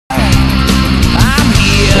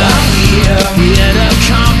Let her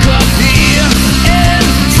conquer fear and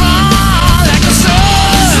fall like a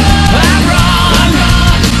sword. I run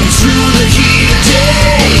into the heat of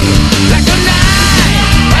day, like a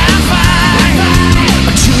knife I fight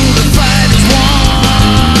until the fight is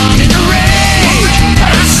won. In the rage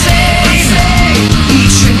I say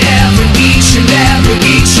each and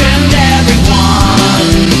every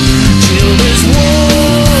one, till this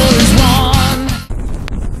war is won.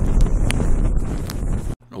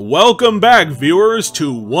 Welcome back, viewers,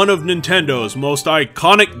 to one of Nintendo's most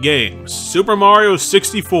iconic games, Super Mario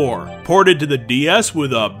 64, ported to the DS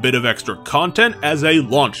with a bit of extra content as a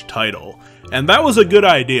launch title. And that was a good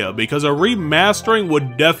idea, because a remastering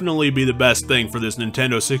would definitely be the best thing for this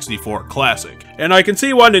Nintendo 64 classic. And I can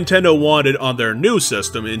see why Nintendo wanted on their new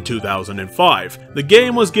system in 2005. The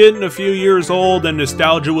game was getting a few years old and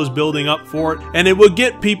nostalgia was building up for it, and it would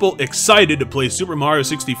get people excited to play Super Mario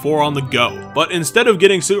 64 on the go. But instead of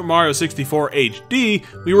getting Super Mario 64 HD,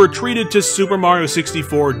 we were treated to Super Mario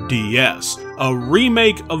 64 DS. A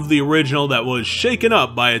remake of the original that was shaken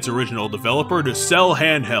up by its original developer to sell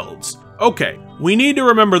handhelds. Okay, we need to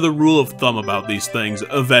remember the rule of thumb about these things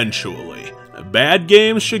eventually. Bad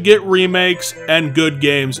games should get remakes, and good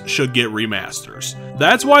games should get remasters.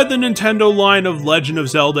 That's why the Nintendo line of Legend of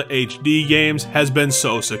Zelda HD games has been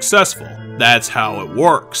so successful. That's how it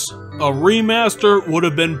works. A remaster would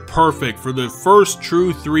have been perfect for the first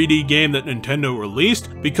true 3D game that Nintendo released,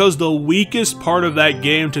 because the weakest part of that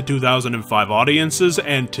game to 2005 audiences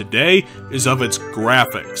and today is of its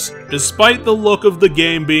graphics. Despite the look of the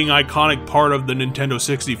game being an iconic part of the Nintendo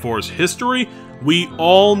 64's history, we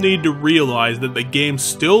all need to realize that the game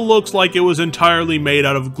still looks like it was entirely made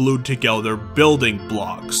out of glued together building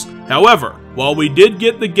blocks. However, while we did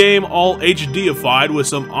get the game all HDified with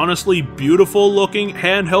some honestly beautiful looking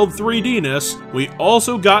handheld 3D-ness, we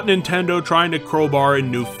also got Nintendo trying to crowbar in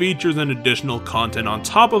new features and additional content on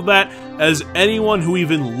top of that, as anyone who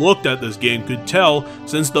even looked at this game could tell,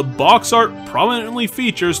 since the box art prominently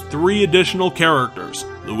features 3 additional characters: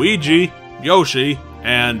 Luigi, Yoshi,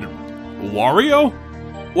 and Wario?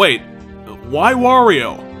 Wait, why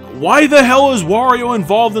Wario? Why the hell is Wario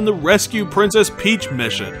involved in the Rescue Princess Peach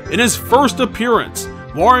mission? In his first appearance,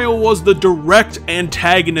 Wario was the direct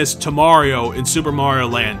antagonist to Mario in Super Mario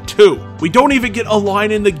Land 2. We don't even get a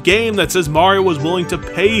line in the game that says Mario was willing to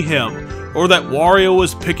pay him, or that Wario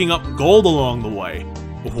was picking up gold along the way.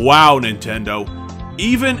 Wow, Nintendo.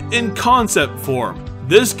 Even in concept form,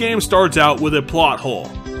 this game starts out with a plot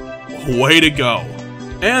hole. Way to go.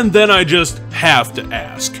 And then I just have to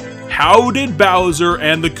ask, how did Bowser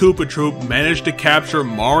and the Koopa Troop manage to capture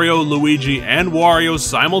Mario, Luigi, and Wario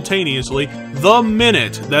simultaneously the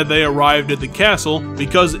minute that they arrived at the castle?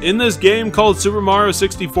 Because in this game called Super Mario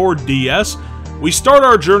 64 DS, we start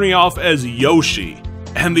our journey off as Yoshi.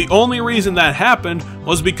 And the only reason that happened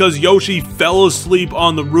was because Yoshi fell asleep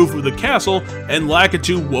on the roof of the castle and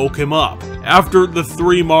Lakitu woke him up, after the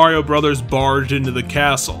 3 Mario Brothers barged into the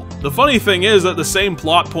castle. The funny thing is that the same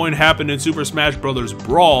plot point happened in Super Smash Bros.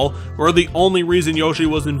 Brawl, where the only reason Yoshi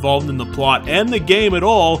was involved in the plot and the game at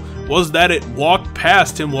all was that it walked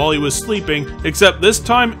past him while he was sleeping, except this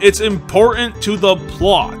time it's important to the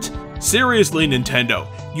plot. Seriously, Nintendo,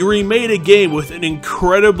 you remade a game with an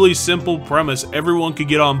incredibly simple premise everyone could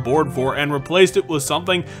get on board for and replaced it with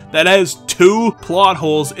something that has 2 plot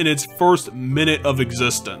holes in its first minute of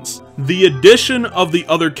existence. The addition of the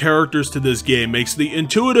other characters to this game makes the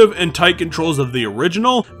intuitive and tight controls of the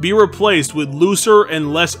original be replaced with looser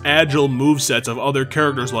and less agile movesets of other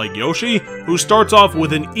characters like Yoshi, who starts off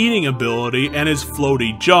with an eating ability and his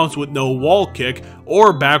floaty jumps with no wall kick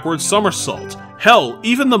or backward somersault. Hell,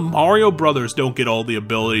 even the Mario Brothers don't get all the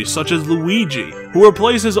abilities, such as Luigi, who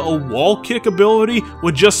replaces a wall kick ability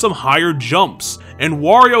with just some higher jumps, and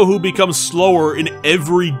Wario, who becomes slower in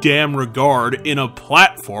every damn regard in a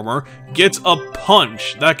platformer, gets a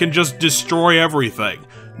punch that can just destroy everything.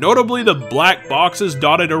 Notably the black boxes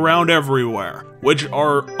dotted around everywhere, which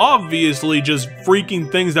are obviously just freaking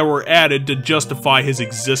things that were added to justify his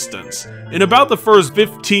existence. In about the first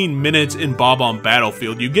 15 minutes in Bob-omb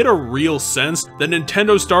Battlefield, you get a real sense that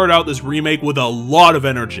Nintendo started out this remake with a lot of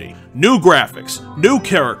energy. New graphics, new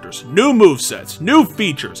characters, new movesets, new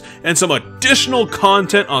features, and some additional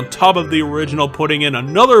content on top of the original, putting in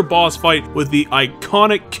another boss fight with the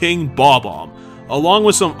iconic King Bob-omb, along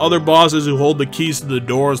with some other bosses who hold the keys to the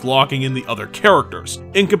doors, locking in the other characters.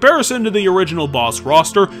 In comparison to the original boss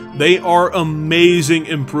roster, they are amazing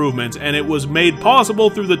improvements, and it was made possible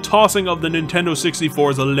through the tossing of the Nintendo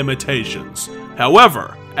 64's limitations.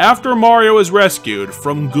 However, after Mario is rescued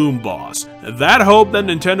from Goomboss, that hope that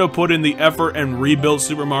Nintendo put in the effort and rebuilt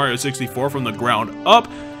Super Mario 64 from the ground up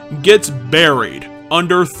gets buried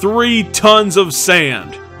under 3 tons of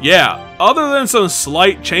sand. Yeah, other than some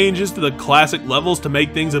slight changes to the classic levels to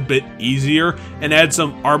make things a bit easier and add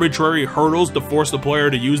some arbitrary hurdles to force the player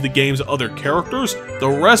to use the game's other characters, the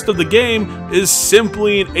rest of the game is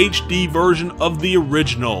simply an HD version of the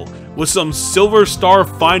original, with some silver star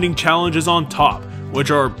finding challenges on top, which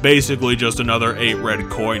are basically just another 8 red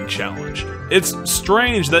coin challenge. It's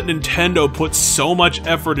strange that Nintendo puts so much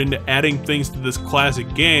effort into adding things to this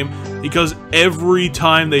classic game, because every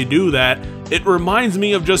time they do that, it reminds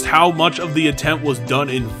me of just how much of the attempt was done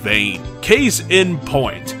in vain. Case in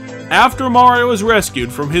point, after Mario is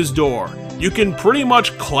rescued from his door, you can pretty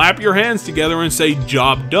much clap your hands together and say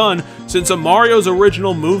job done, since a Mario's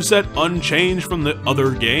original moveset unchanged from the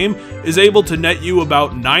other game is able to net you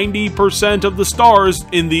about 90% of the stars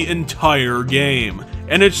in the entire game.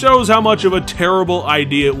 And it shows how much of a terrible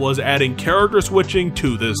idea it was adding character switching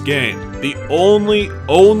to this game. The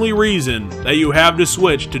only reason that you have to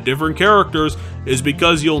switch to different characters is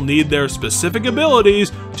because you'll need their specific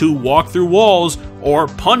abilities to walk through walls or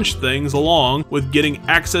punch things along with getting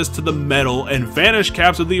access to the medal and vanish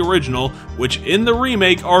caps of the original, which in the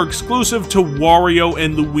remake are exclusive to Wario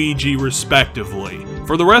and Luigi respectively.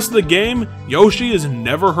 For the rest of the game, Yoshi is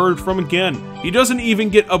never heard from again. He doesn't even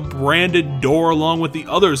get a branded door along with the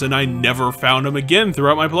others, and I never found him again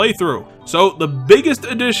throughout my playthrough. So the biggest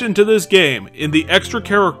addition to this game in the extra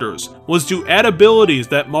characters was to add abilities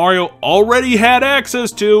that Mario already had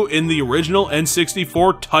access to in the original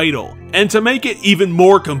N64 title. And to make it even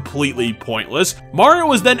more completely pointless, Mario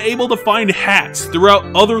was then able to find hats throughout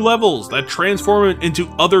other levels that transform him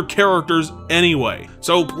into other characters anyway.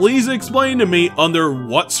 So please explain to me under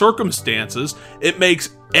what circumstances it makes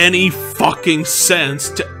any fucking sense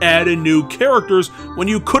to add in new characters when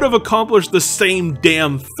you could have accomplished the same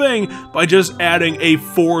damn thing by just adding a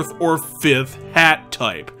 4th or 5th hat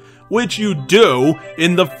type. Which you do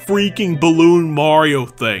in the freaking Balloon Mario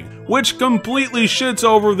thing, which completely shits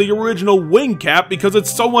over the original wing cap because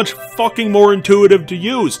it's so much fucking more intuitive to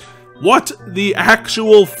use. What the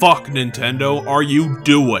actual fuck, Nintendo, are you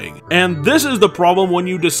doing? And this is the problem when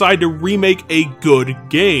you decide to remake a good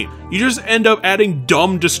game. You just end up adding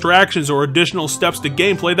dumb distractions or additional steps to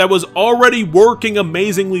gameplay that was already working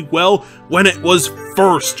amazingly well when it was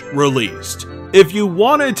first released. If you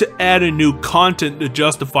wanted to add in new content to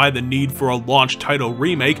justify the need for a launch title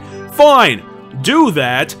remake, fine, do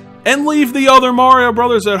that, and leave the other Mario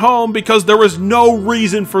Brothers at home because there is no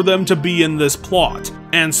reason for them to be in this plot.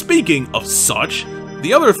 And speaking of such,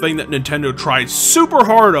 the other thing that Nintendo tried super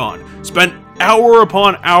hard on, spent hour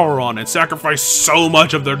upon hour on, and sacrificed so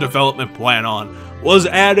much of their development plan on, was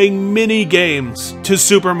adding mini-games to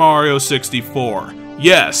Super Mario 64.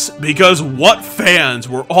 Yes, because what fans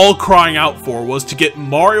were all crying out for was to get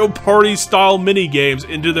Mario Party-style minigames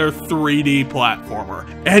into their 3D platformer.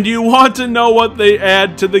 And you want to know what they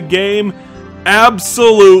add to the game?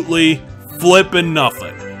 Absolutely flippin'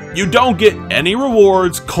 nothing. You don't get any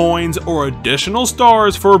rewards, coins, or additional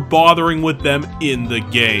stars for bothering with them in the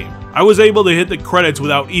game. I was able to hit the credits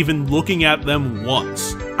without even looking at them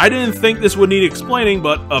once. I didn't think this would need explaining,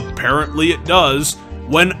 but apparently it does.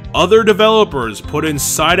 When other developers put in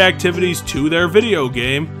side activities to their video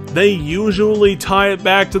game, they usually tie it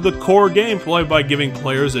back to the core gameplay by giving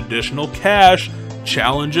players additional cash,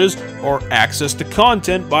 challenges, or access to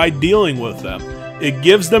content by dealing with them. It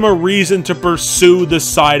gives them a reason to pursue the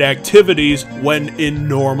side activities when in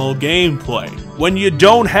normal gameplay. When you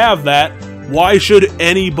don't have that, why should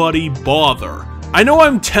anybody bother? I know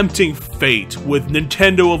I'm tempting fate with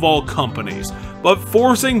Nintendo of all companies, but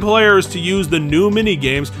forcing players to use the new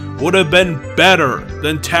minigames would have been better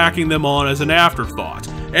than tacking them on as an afterthought.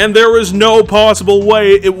 And there is no possible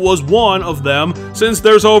way it was one of them, since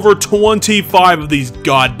there's over 25 of these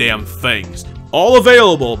goddamn things, all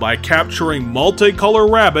available by capturing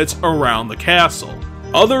multicolor rabbits around the castle.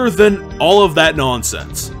 Other than all of that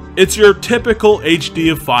nonsense, it's your typical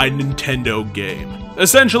HD-ified Nintendo game.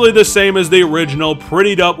 Essentially the same as the original,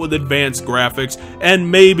 prettied up with advanced graphics, and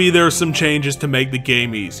maybe there's some changes to make the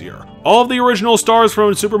game easier. All of the original stars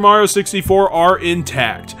from Super Mario 64 are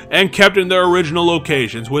intact, and kept in their original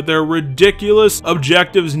locations, with their ridiculous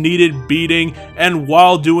objectives needed beating, and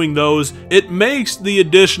while doing those, it makes the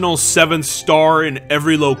additional 7th star in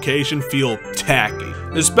every location feel tacky.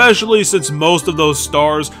 Especially since most of those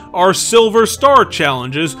stars are silver star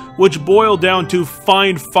challenges, which boil down to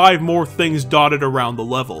find 5 more things dotted around the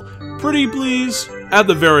level. Pretty please? At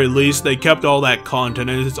the very least, they kept all that content,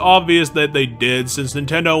 and it's obvious that they did, since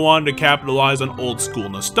Nintendo wanted to capitalize on old school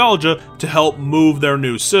nostalgia to help move their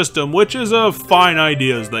new system, which is a fine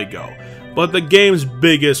idea as they go. But the game's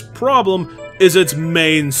biggest problem is its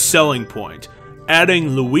main selling point, adding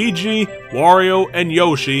Luigi, Wario, and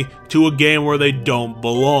Yoshi to a game where they don't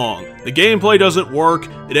belong. The gameplay doesn't work,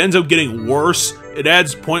 it ends up getting worse, it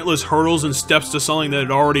adds pointless hurdles and steps to something that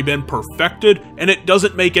had already been perfected, and it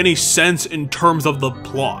doesn't make any sense in terms of the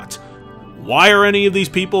plot. Why are any of these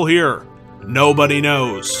people here? Nobody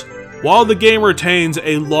knows. While the game retains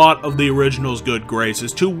a lot of the original's good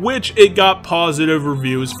graces, to which it got positive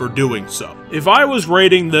reviews for doing so. If I was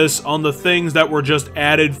rating this on the things that were just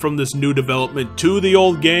added from this new development to the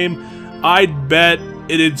old game, I'd bet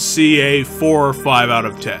it'd see a 4 or 5 out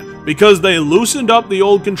of 10. Because they loosened up the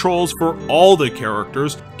old controls for all the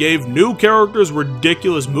characters, gave new characters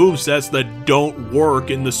ridiculous movesets that don't work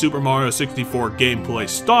in the Super Mario 64 gameplay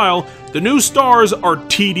style, the new stars are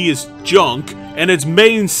tedious junk, and its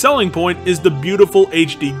main selling point is the beautiful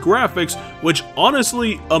HD graphics, which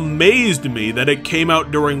honestly amazed me that it came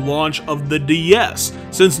out during launch of the DS,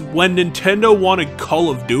 since when Nintendo wanted Call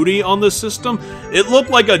of Duty on the system, it looked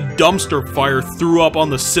like a dumpster fire threw up on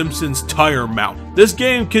the Simpsons tire mount. This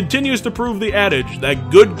game continues to prove the adage that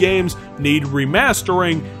good games need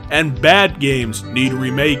remastering and bad games need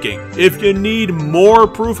remaking. If you need more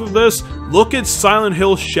proof of this, look at Silent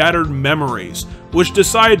Hill Shattered Memories, which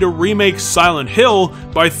decided to remake Silent Hill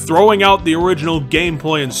by throwing out the original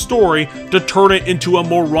gameplay and story to turn it into a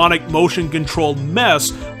moronic motion-controlled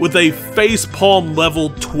mess with a facepalm level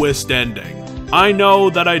twist ending. I know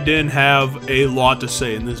that I didn't have a lot to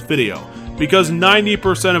say in this video, because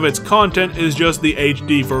 90% of its content is just the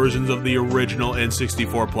HD versions of the original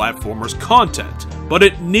N64 platformers content. But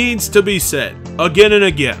it needs to be said, again and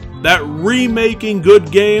again, that remaking good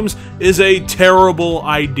games is a terrible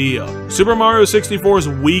idea. Super Mario 64's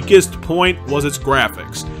weakest point was its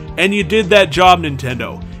graphics, and you did that job,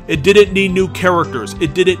 Nintendo. It didn't need new characters,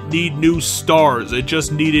 it didn't need new stars, it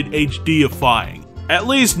just needed HDifying. At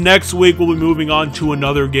least next week we'll be moving on to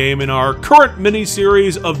another game in our current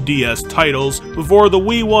mini-series of DS titles before the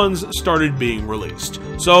Wii ones started being released.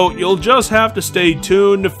 So you'll just have to stay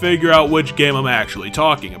tuned to figure out which game I'm actually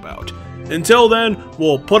talking about. Until then,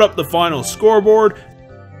 we'll put up the final scoreboard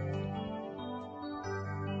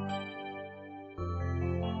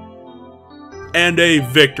and a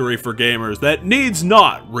victory for gamers that needs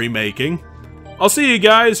not remaking. I'll see you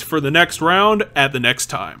guys for the next round at the next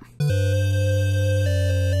time.